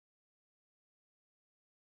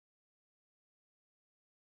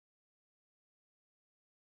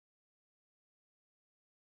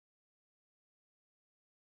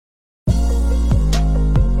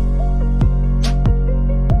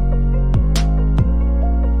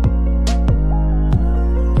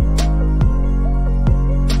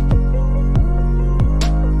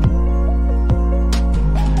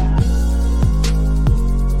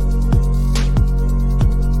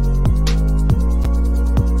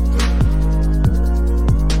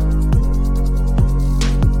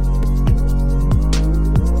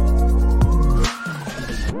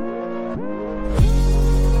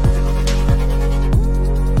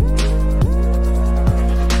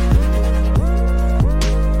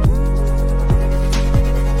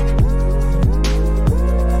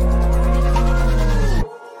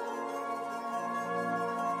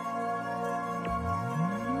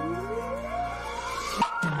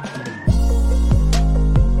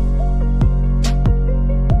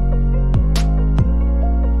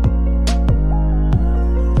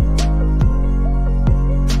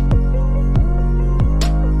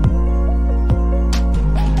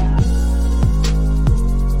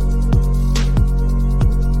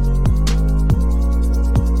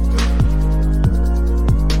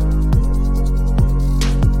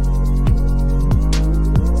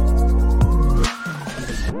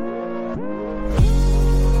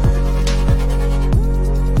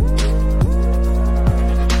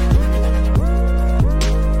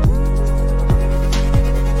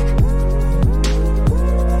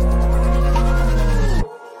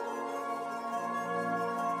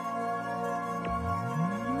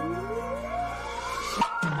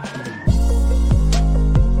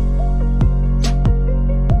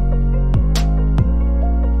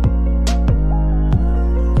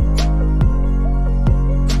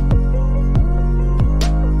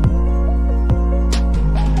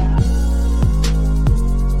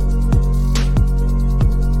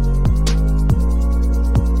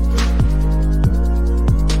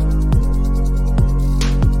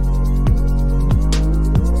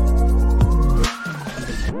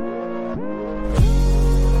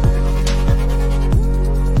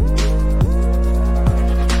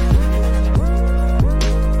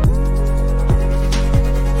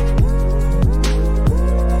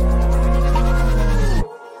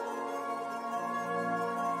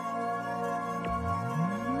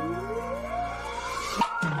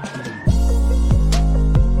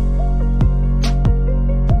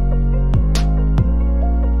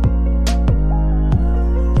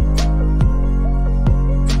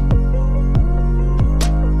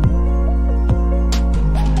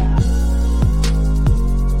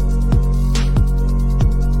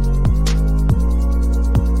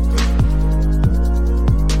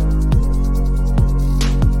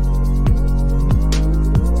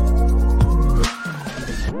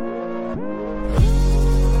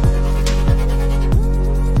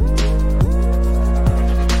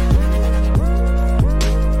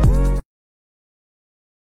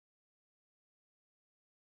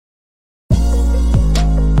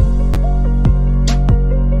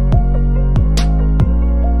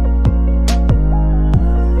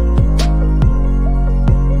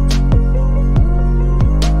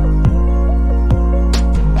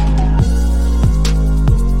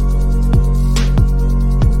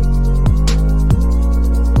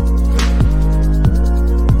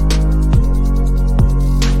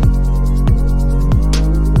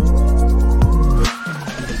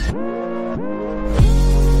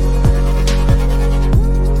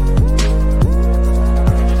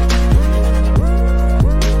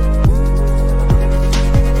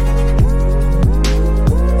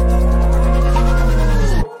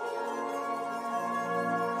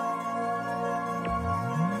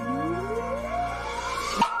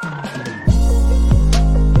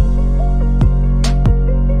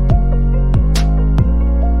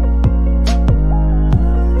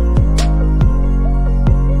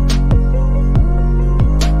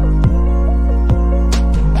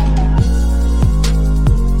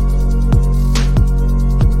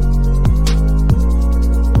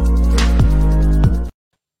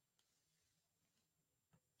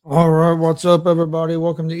what's up, everybody?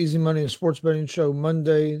 Welcome to Easy Money, a sports betting show,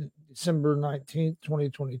 Monday, December 19th,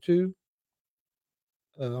 2022.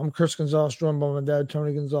 I'm Chris Gonzalez, joined by my dad,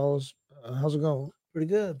 Tony Gonzalez. How's it going? Pretty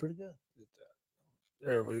good, pretty good.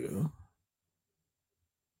 There we go.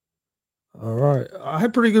 All right. I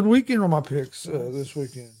had a pretty good weekend on my picks this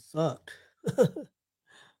weekend. Sucked.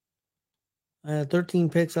 I had 13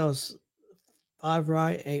 picks. I was 5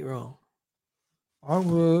 right, 8 wrong. I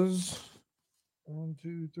was 1,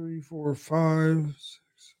 2, 3, 4, 5, 6.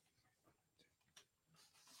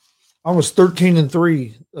 I was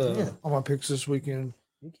 13-3 on my picks this weekend.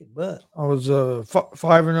 You kick butt. I was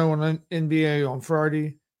 5-0 on NBA on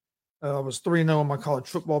Friday. I was 3-0 on my college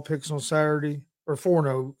football picks on Saturday, or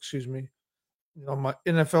 4-0, excuse me. On my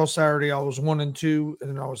NFL Saturday, I was 1-2, and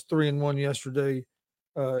then I was 3-1 yesterday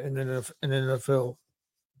in NFL.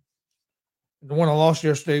 The one I lost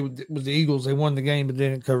yesterday was the Eagles. They won the game, but they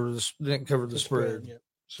didn't cover the spread. Yeah.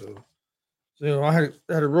 So I had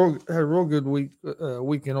a real good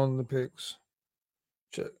weekend on the picks.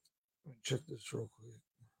 Check this real quick.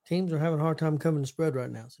 Teams are having a hard time covering the spread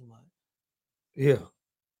right now. Seems like. Yeah.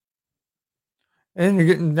 And you're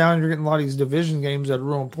getting a lot of these division games that are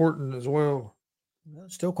real important as well.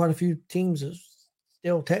 There's still quite a few teams that's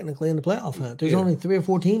still technically in the playoff hunt. There's only 3 or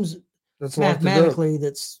 4 teams that's mathematically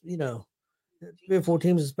that's, 3 or 4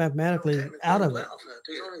 teams that's mathematically out of it.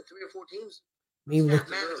 There's only 3 or 4 teams. Even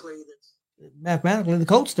mathematically, the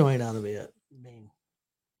Colts still ain't out of it yet. I mean,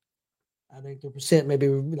 I think the percent maybe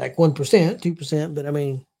like 1%, 2%, but I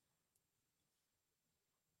mean.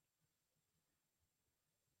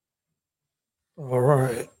 All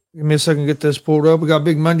right. Give me a second to get this pulled up. We got a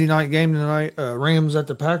big Monday night game tonight. Rams at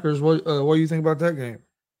the Packers. What do you think about that game?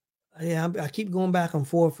 Yeah, I keep going back and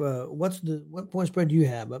forth. What point spread do you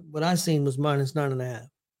have? But what I seen was -9.5.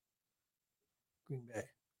 Green Bay.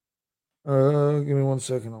 Give me 1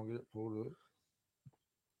 second. I'll get it pulled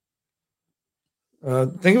up. I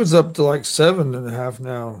think it was up to like 7.5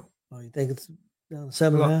 now. Oh, you think it's down to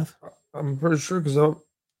 7.5? I'm pretty sure because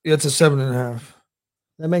it's a 7.5.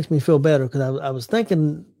 That makes me feel better because I was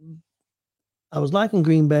thinking I was liking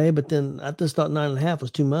Green Bay, but then I just thought 9.5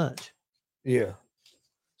 was too much. Yeah.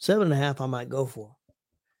 7.5 I might go for.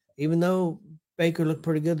 Even though Baker looked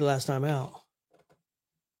pretty good the last time out.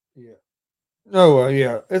 Yeah. No,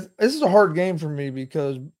 yeah. This is a hard game for me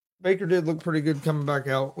because Baker did look pretty good coming back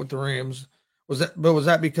out with the Rams. Was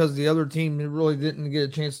that because the other team really didn't get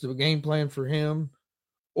a chance to game plan for him?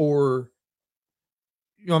 Or,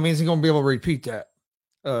 is he going to be able to repeat that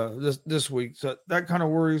this week? So that kind of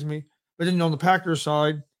worries me. But then on the Packers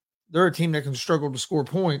side, they're a team that can struggle to score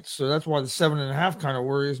points. So that's why the 7.5 kind of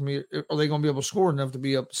worries me. Are they going to be able to score enough to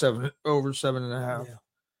be up over 7.5?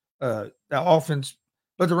 Yeah. That offense,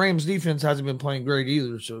 but the Rams defense hasn't been playing great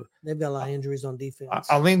either. So they've got a lot of injuries on defense.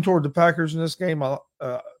 I lean toward the Packers in this game.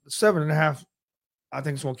 7.5, I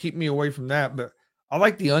think it's going to keep me away from that. But I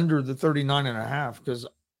like the under the 39.5 because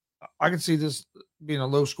I can see this being a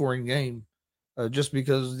low scoring game. Just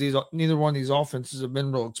because neither one of these offenses have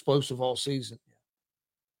been real explosive all season.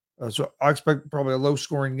 So I expect probably a low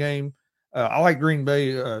scoring game. I like Green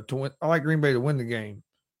Bay to win. I like Green Bay to win the game.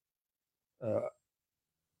 I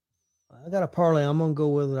got a parlay. I'm gonna go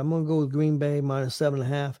with it. I'm gonna go with Green Bay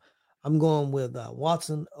 -7.5. I'm going with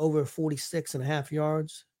Watson over 46.5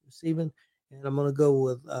 yards receiving, and I'm gonna go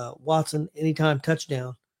with Watson anytime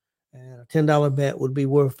touchdown. And a $10 bet would be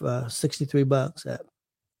worth $63 at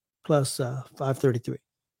plus 533.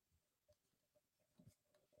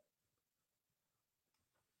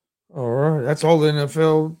 All right, that's all the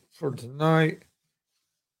NFL for tonight.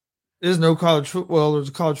 There's no college football. There's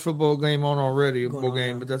a college football game on already,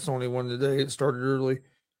 but that's only one today. It started early.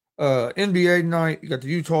 NBA tonight, you got the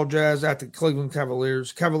Utah Jazz at the Cleveland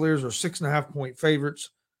Cavaliers. Cavaliers are 6.5-point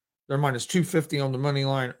favorites. They're -250 on the money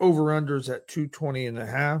line. Over-unders at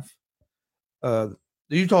 220.5.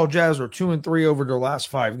 The Utah Jazz are 2-3 over their last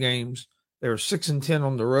 5 games. They're 6-10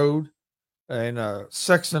 on the road, and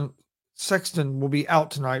Sexton will be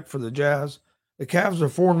out tonight for the Jazz. The Cavs are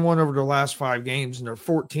 4-1 over their last 5 games, and they're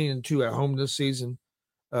 14-2 at home this season.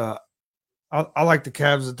 I like the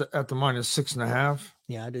Cavs at the -6.5.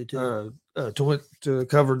 Yeah, I do too. To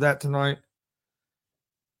cover that tonight.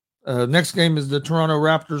 Next game is the Toronto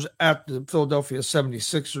Raptors at the Philadelphia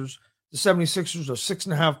 76ers. The 76ers are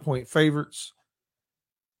 6.5-point favorites.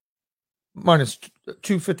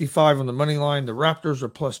 -255 on the money line. The Raptors are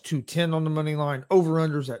 +210 on the money line.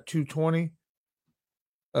 Over-unders at 220.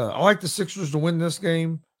 I like the Sixers to win this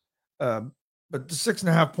game, but the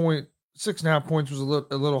 6.5 points was a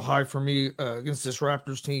little high for me against this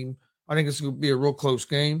Raptors team. I think it's going to be a real close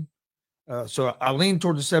game. So I lean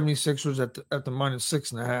toward the 76ers at the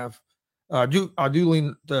 -6.5. I do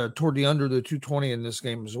lean toward the under the 220 in this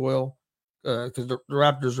game as well, because the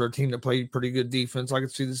Raptors are a team that played pretty good defense. I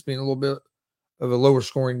could see this being a little bit of a lower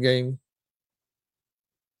scoring game.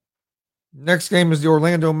 Next game is the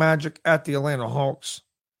Orlando Magic at the Atlanta Hawks.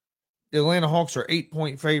 The Atlanta Hawks are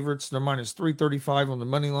 8-point favorites. They're minus 335 on the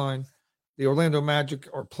money line. The Orlando Magic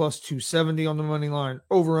are plus 270 on the money line.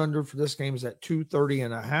 Over-under for this game is at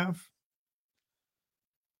 230.5.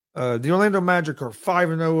 The Orlando Magic are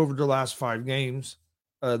 5-0 over their last 5 games.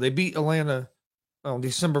 They beat Atlanta on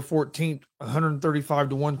December 14th,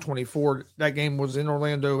 135-124. That game was in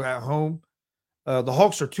Orlando at home. The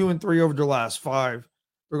Hawks are 2-3 over their last 5.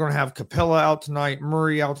 They're going to have Capella out tonight,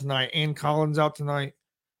 Murray out tonight, and Collins out tonight.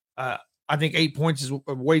 I think 8 points is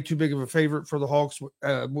way too big of a favorite for the Hawks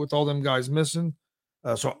with all them guys missing.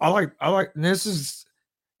 So I like this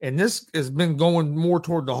has been going more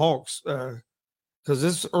toward the Hawks because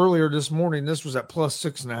this earlier this morning this was at plus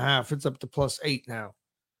 6.5. It's up to plus 8 now.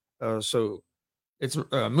 So it's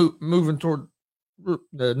moving toward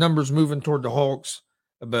the numbers moving toward the Hawks.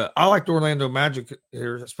 But I like the Orlando Magic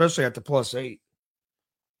here, especially at the plus 8.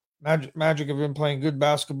 Magic have been playing good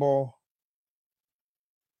basketball.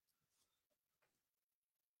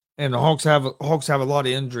 And the Hawks have a lot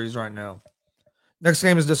of injuries right now. Next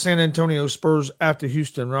game is the San Antonio Spurs at the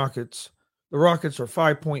Houston Rockets. The Rockets are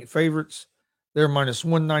 5-point favorites. They're minus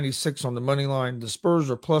 196 on the money line. The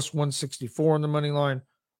Spurs are plus 164 on the money line.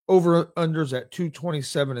 Over-unders at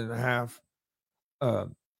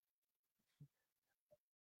 227.5.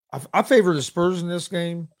 I favor the Spurs in this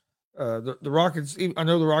game. The Rockets, I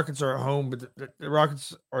know the Rockets are at home, but the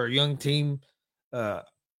Rockets are a young team.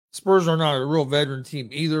 Spurs are not a real veteran team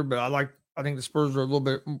either, but I think the Spurs are a little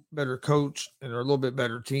bit better coached and are a little bit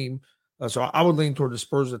better team. So I would lean toward the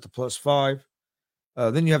Spurs at the plus 5.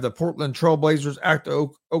 Then you have the Portland Trailblazers at the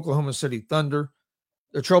Oklahoma City Thunder.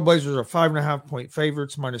 The Trailblazers are 5.5-point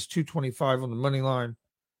favorites, minus 225 on the money line.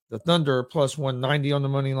 The Thunder are plus 190 on the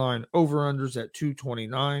money line. Over-unders at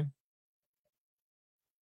 229.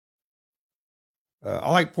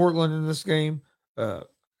 I like Portland in this game.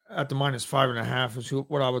 At the minus 5.5 is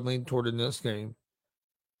what I would lean toward in this game.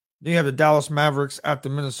 Then you have the Dallas Mavericks at the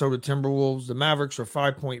Minnesota Timberwolves. The Mavericks are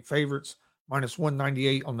 5-point favorites, minus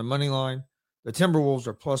 198 on the money line. The Timberwolves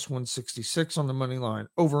are plus 166 on the money line.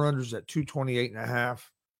 Over-unders at 228.5.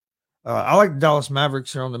 I like the Dallas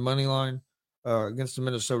Mavericks here on the money line against the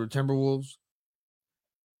Minnesota Timberwolves.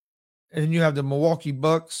 And then you have the Milwaukee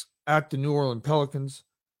Bucks at the New Orleans Pelicans.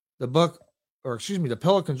 The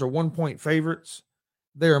Pelicans are 1-point favorites.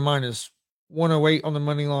 They are minus 108 on the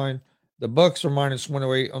money line. The Bucks are minus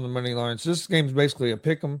 108 on the money line. So this game's basically a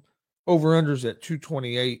pick 'em. Over-unders at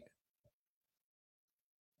 228.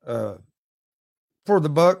 For the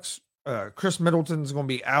Bucks, Chris Middleton is going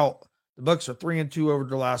to be out. The Bucks are 3-2 over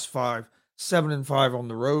the last 5, 7-5 on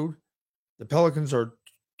the road. The Pelicans are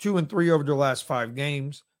 2-3 over the last 5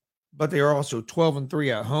 games, but they are also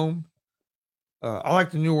 12-3 at home. I like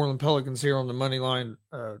the New Orleans Pelicans here on the money line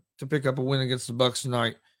to pick up a win against the Bucks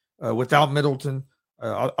tonight. Without Middleton,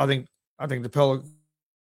 I think the Pelicans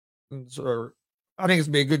are. I think it's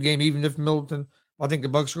gonna be a good game, even if Middleton. I think the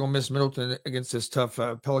Bucks are gonna miss Middleton against this tough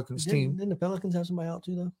Pelicans team. Didn't the Pelicans have somebody out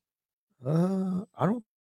too, though? I don't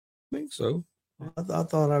think so. I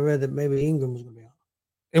thought I read that maybe Ingram was gonna be out.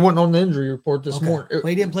 It wasn't on the injury report this morning. Well,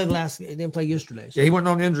 he didn't play He didn't play yesterday. So. Yeah, he wasn't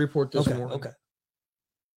on the injury report this morning. Okay.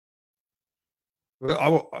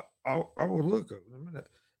 Well, I will look in a minute.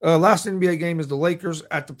 Last NBA game is the Lakers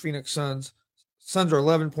at the Phoenix Suns. Suns are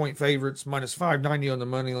 11-point favorites, minus 590 on the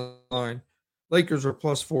money line. Lakers are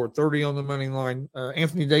plus 430 on the money line.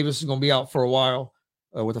 Anthony Davis is going to be out for a while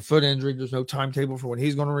with a foot injury. There's no timetable for when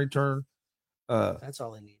he's going to return. That's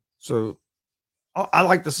all they need. So I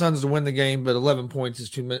like the Suns to win the game, but 11 points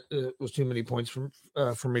was too many points for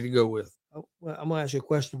me to go with. Well, I'm going to ask you a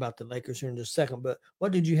question about the Lakers here in just a second, but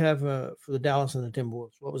what did you have for the Dallas and the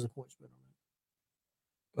Timberwolves? What was the point spread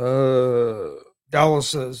on that?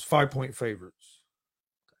 Dallas is 5-point favorites.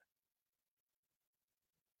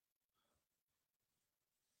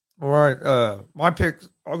 All right. My picks,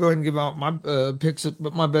 I'll go ahead and give out my picks,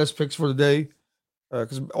 but my best picks for the day,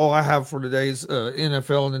 because all I have for today is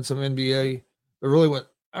NFL and then some NBA. But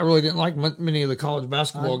I really didn't like many of the college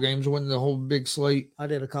basketball games. It wasn't the whole big slate. I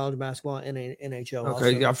did a college basketball and a NHL.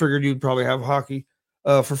 Okay, yeah, I figured you'd probably have hockey.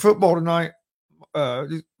 For football tonight,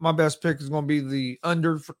 my best pick is going to be the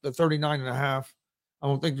under for the 39.5. I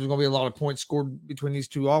don't think there's going to be a lot of points scored between these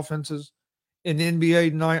two offenses. In the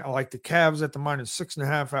NBA tonight, I like the Cavs at the minus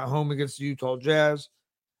 6.5 at home against the Utah Jazz.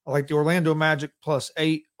 I like the Orlando Magic plus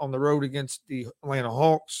 8 on the road against the Atlanta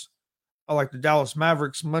Hawks. I like the Dallas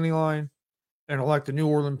Mavericks money line. and I like the New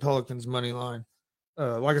Orleans Pelicans money line.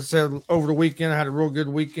 Like I said, over the weekend, I had a real good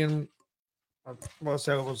weekend. I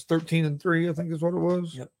said it was 13-3, I think is what it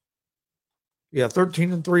was. Yep. Yeah,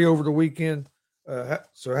 13-3 over the weekend.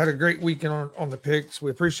 So I had a great weekend on the picks. We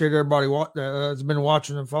appreciate everybody that has been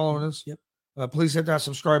watching and following us. Yep. Please hit that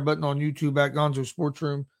subscribe button on YouTube at Gonzo Sports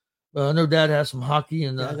Room. I know Dad has some hockey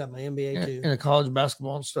and I got my NBA too, and college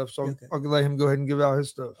basketball and stuff. So Okay. I'll let him go ahead and give out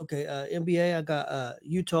his stuff. Okay, NBA, I got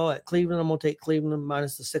Utah at Cleveland. I'm going to take Cleveland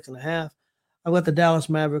minus the 6.5. I've got the Dallas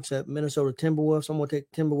Mavericks at Minnesota Timberwolves. I'm going to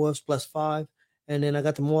take Timberwolves plus 5. And then I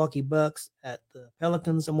got the Milwaukee Bucks at the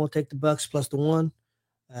Pelicans. I'm going to take the Bucks plus the 1.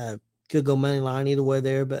 Could go money line either way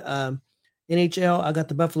there. But NHL, I got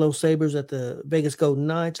the Buffalo Sabres at the Vegas Golden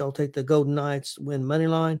Knights. I'll take the Golden Knights win money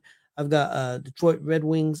line. I've got Detroit Red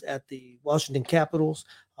Wings at the Washington Capitals.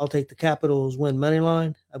 I'll take the Capitals win money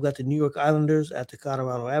line. I've got the New York Islanders at the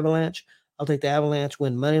Colorado Avalanche. I'll take the Avalanche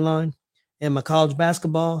win money line. And my college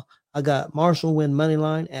basketball, I got Marshall win money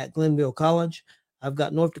line at Glenville College. I've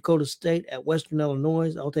got North Dakota State at Western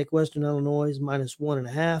Illinois. I'll take Western Illinois minus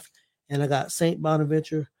 1.5. And I got St.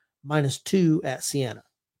 Bonaventure minus 2 at Siena.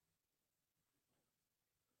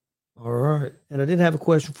 All right. And I did have a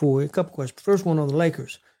question for you, a couple questions. First one on the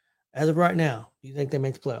Lakers. As of right now, do you think they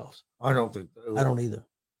make the playoffs? I don't think I don't either.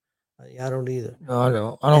 I don't either. No, I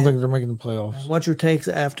don't. I don't think they're making the playoffs. What's your takes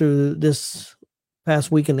after this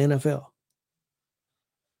past week in the NFL?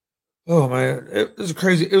 Oh man, it was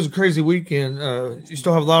a crazy weekend. You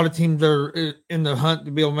still have a lot of teams that are in the hunt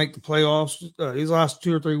to be able to make the playoffs. These last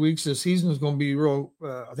 2 or 3 weeks of the season is going to be real,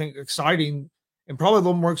 I think, exciting, and probably a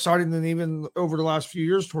little more exciting than even over the last few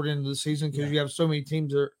years toward the end of the season, because you have so many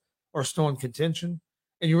teams that are still in contention,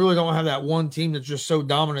 and you really don't have that one team that's just so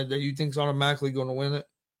dominant that you think is automatically going to win it.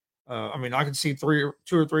 I mean, I can see 2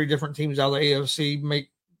 or 3 different teams out of the AFC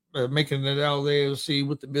making it out of the AFC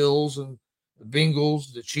with the Bills and the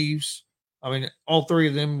Bengals, the Chiefs. I mean, all 3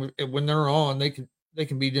 of them, when they're on, they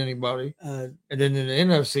can beat anybody. And then in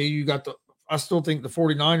the NFC, you got I still think the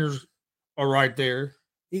 49ers are right there.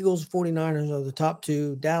 Eagles, 49ers are the top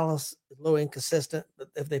 2. Dallas is a little inconsistent, but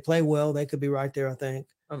if they play well, they could be right there, I think.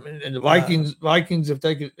 I mean, and the Vikings, if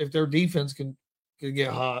their defense could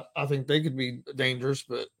get hot, I think they could be dangerous.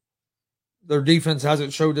 But their defense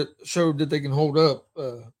hasn't showed that they can hold up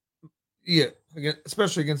yet,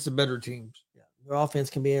 especially against the better teams. Yeah, their offense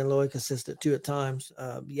can be a little inconsistent too at times.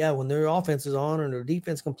 When their offense is on and their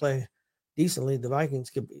defense can play decently, the Vikings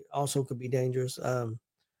could be dangerous.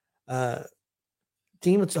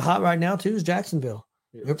 Team that's hot right now too is Jacksonville.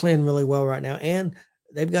 Yeah. They're playing really well right now, and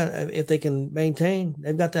they've got, if they can maintain,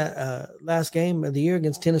 they've got that last game of the year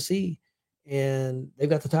against Tennessee. And they've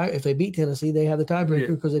got the tie. If they beat Tennessee, they have the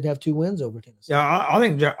tiebreaker because they'd have 2 wins over Tennessee. Yeah, I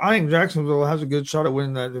think Jacksonville has a good shot at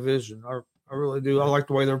winning that division. I really do. I like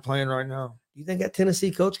the way they're playing right now. Do you think that Tennessee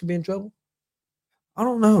coach could be in trouble? I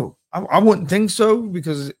don't know. I wouldn't think so,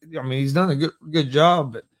 because I mean he's done a good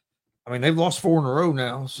job, but I mean they've lost 4 in a row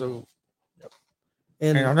now. So,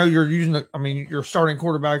 and I know you're using your starting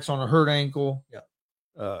quarterback's on a hurt ankle.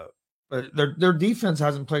 Yeah. But their defense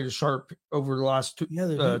hasn't played as sharp over the last 2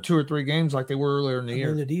 or 3 games like they were earlier in the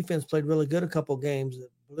year. The defense played really good a couple of games. They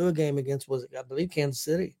blew a game against, I believe, Kansas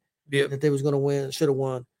City. Yeah. That they was going to win, should have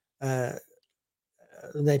won.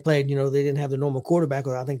 They played, they didn't have the normal quarterback,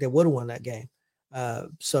 or I think they would have won that game. I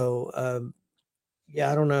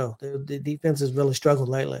don't know. The defense has really struggled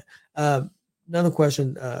lately. Another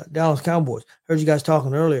question, Dallas Cowboys. Heard you guys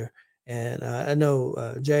talking earlier, and I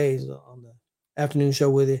know Jay's on the afternoon show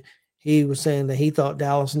with you. He was saying that he thought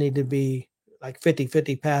Dallas needed to be like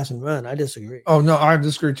 50-50 pass and run. I disagree. Oh no, I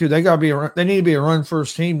disagree too. They got to be they need to be a run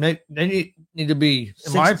first team. They need to be,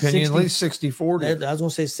 in my opinion, 60, at least 60-40. I was going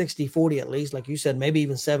to say 60-40 at least, like you said, maybe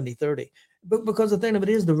even 70-30. But because the thing of it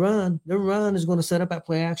is, the run is going to set up that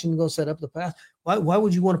play action, going to set up the pass. Why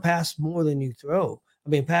would you want to pass more than you throw? I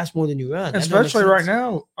mean, pass more than you run. Especially right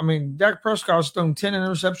now. I mean, Dak Prescott's thrown 10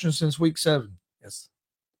 interceptions since week 7. Yes.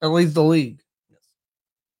 That leads the league.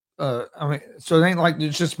 So it ain't like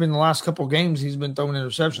it's just been the last couple of games he's been throwing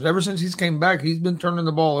interceptions. Ever since he's came back, he's been turning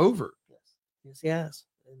the ball over. Yes, he has.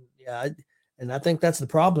 And I think that's the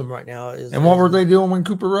problem right now. And what were they doing when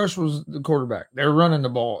Cooper Rush was the quarterback? They were running the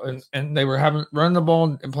ball, and they were running the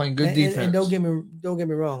ball and playing good defense. And don't get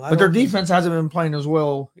me wrong. But their defense hasn't been playing as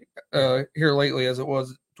well here lately as it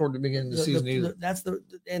was toward the beginning of the season either.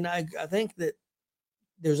 And I think that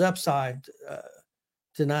there's upside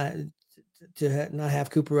to not have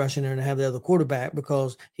Cooper Rush in there and have the other quarterback,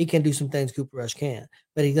 because he can do some things Cooper Rush can,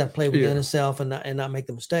 but he's got to play within himself and not make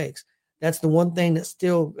the mistakes. That's the one thing that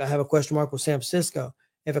still I have a question mark with San Francisco.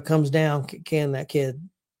 If it comes down, can that kid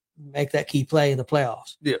make that key play in the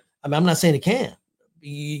playoffs. Yeah. I mean, I'm not saying he can.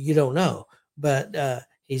 You don't know, but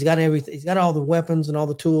he's got everything. He's got all the weapons and all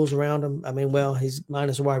the tools around him. I mean, well, he's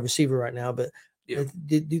minus a wide receiver right now, but I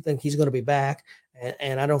do think he's going to be back.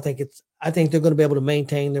 And I don't think I think they're going to be able to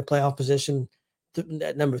maintain their playoff position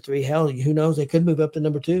at number 3. Hell, who knows? They could move up to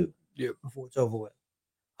number 2 before it's over with.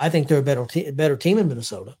 I think they're a better team in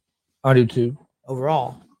Minnesota. I do too.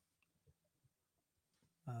 Overall.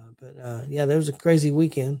 But there was a crazy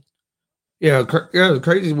weekend. Yeah, the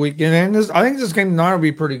crazy weekend, and I think this game tonight will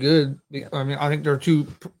be pretty good. I mean, I think they're two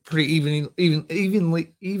pretty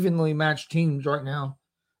evenly matched teams right now,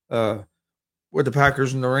 with the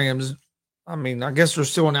Packers and the Rams. I mean, I guess there's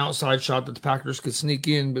still an outside shot that the Packers could sneak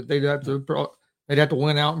in, but they'd have to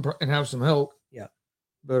win out and have some help. Yeah,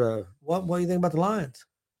 but what do you think about the Lions?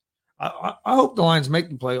 I hope the Lions make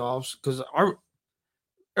the playoffs because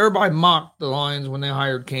everybody mocked the Lions when they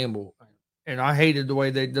hired Campbell. And I hated the way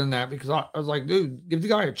they'd done that because I was like, dude, give the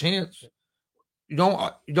guy a chance. You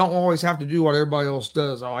don't always have to do what everybody else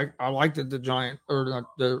does. I liked that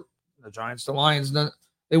the Lions done.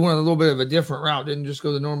 They went a little bit of a different route, didn't just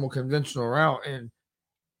go the normal conventional route. And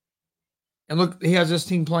look, he has this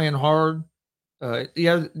team playing hard. They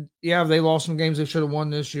lost some games they should have won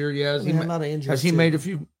this year. Yeah, he had a lot of injuries. Has he made a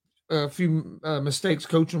few mistakes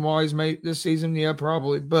coaching wise made this season? Yeah,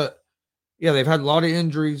 probably, but. Yeah, they've had a lot of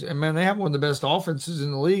injuries, and man, they have one of the best offenses in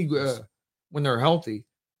the league when they're healthy.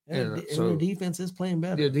 And their defense is playing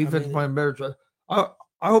better. Yeah, defense is playing better. So I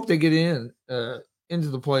hope they get into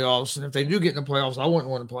the playoffs, and if they do get in the playoffs, I wouldn't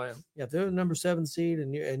want to play them. Yeah, if they're the number 7 seed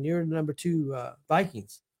and you're the number 2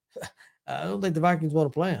 Vikings, I don't think the Vikings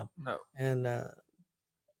want to play them. No, and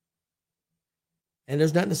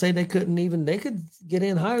there's nothing to say they could get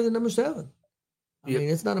in higher than number 7. I mean,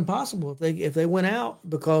 it's not impossible if they went out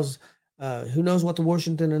because. Who knows what the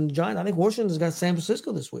Washington and the Giants? I think Washington's got San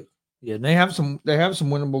Francisco this week. Yeah, and they have some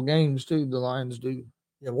winnable games too. The Lions do.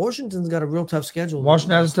 Yeah, Washington's got a real tough schedule.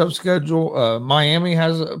 Washington has a tough schedule. Miami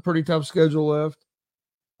has a pretty tough schedule left.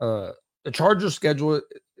 The Chargers schedule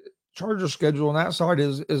on that side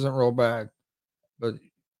isn't real bad, but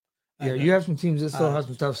yeah, you have some teams that still have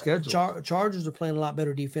some tough schedules. Chargers are playing a lot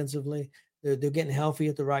better defensively. They're getting healthy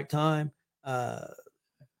at the right time.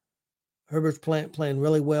 Herbert's playing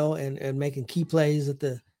really well and making key plays at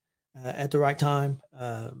the right time.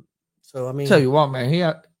 So I mean, tell you what, man,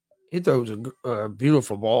 he throws a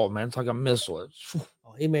beautiful ball, man. It's like a missile.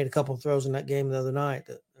 He made a couple of throws in that game the other night,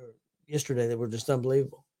 yesterday, that were just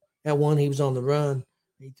unbelievable. That one, he was on the run.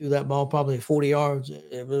 He threw that ball probably 40 yards.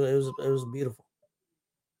 It was beautiful.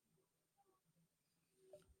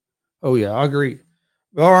 Oh yeah, I agree.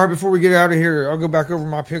 All right, before we get out of here, I'll go back over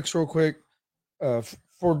my picks real quick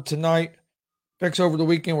for tonight. Picks over the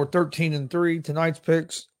weekend were 13-3. Tonight's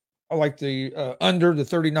picks, I like the under the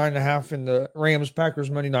 39.5 in the Rams-Packers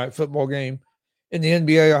Monday Night Football game. In the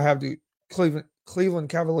NBA, I have the Cleveland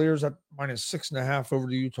Cavaliers at minus 6.5 over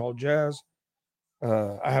the Utah Jazz.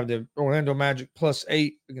 I have the Orlando Magic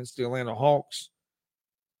 +8 against the Atlanta Hawks.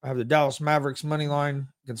 I have the Dallas Mavericks money line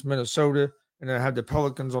against Minnesota, and then I have the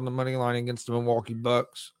Pelicans on the money line against the Milwaukee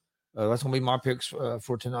Bucks. That's going to be my picks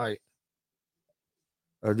for tonight.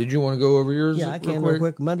 Did you want to go over yours? Yeah, I can real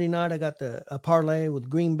quick. Monday night, I got the parlay with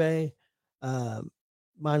Green Bay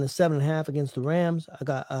minus 7.5 against the Rams. I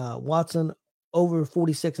got Watson over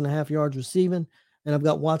 46.5 yards receiving, and I've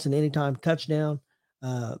got Watson anytime touchdown.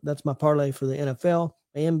 That's my parlay for the NFL.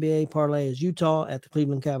 My NBA parlay is Utah at the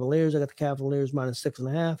Cleveland Cavaliers. I got the Cavaliers minus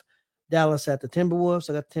 6.5. Dallas at the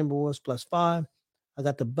Timberwolves. I got the Timberwolves +5. I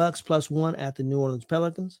got the Bucks +1 at the New Orleans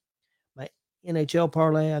Pelicans. NHL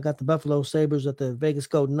parlay, I got the Buffalo Sabres at the Vegas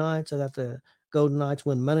Golden Knights. I got the Golden Knights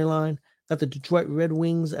win money line. Got the Detroit Red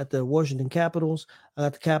Wings at the Washington Capitals. I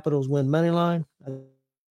got the Capitals win money line. I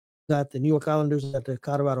got the New York Islanders at the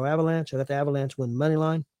Colorado Avalanche. I got the Avalanche win money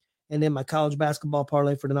line. And then my college basketball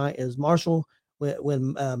parlay for tonight is Marshall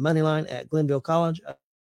win money line at Glenville College. I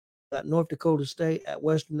got North Dakota State at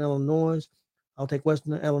Western Illinois. I'll take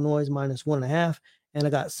Western Illinois minus 1.5. And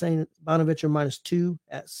I got St. Bonaventure -2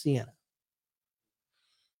 at Siena.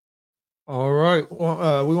 All right.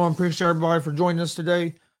 Well, we want to appreciate everybody for joining us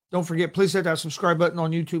today. Don't forget, please hit that subscribe button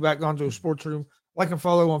on YouTube at Gonzo Sports Room. Like and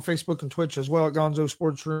follow on Facebook and Twitch as well at Gonzo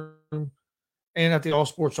Sports Room and at the All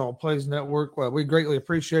Sports All Plays Network. We greatly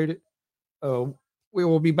appreciate it. We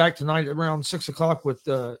will be back tonight around 6 o'clock with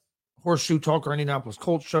Horseshoe Talk, our Indianapolis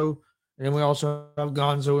Colts show. And then we also have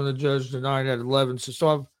Gonzo and the Judge tonight at 11. So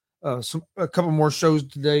still have a couple more shows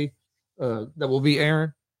today that will be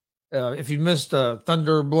airing. If you missed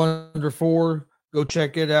Thunder Blunder 4, go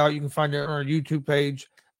check it out. You can find it on our YouTube page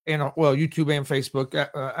and YouTube and Facebook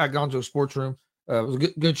at Gonzo Sports Room. It was a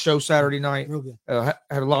good show Saturday night. Real good.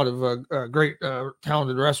 Had a lot of great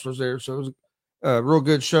talented wrestlers there, so it was a real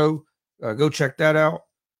good show. Go check that out.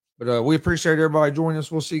 But we appreciate everybody joining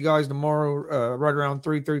us. We'll see you guys tomorrow right around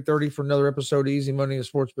 3:30 for another episode of Easy Money and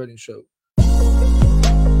Sports Betting Show.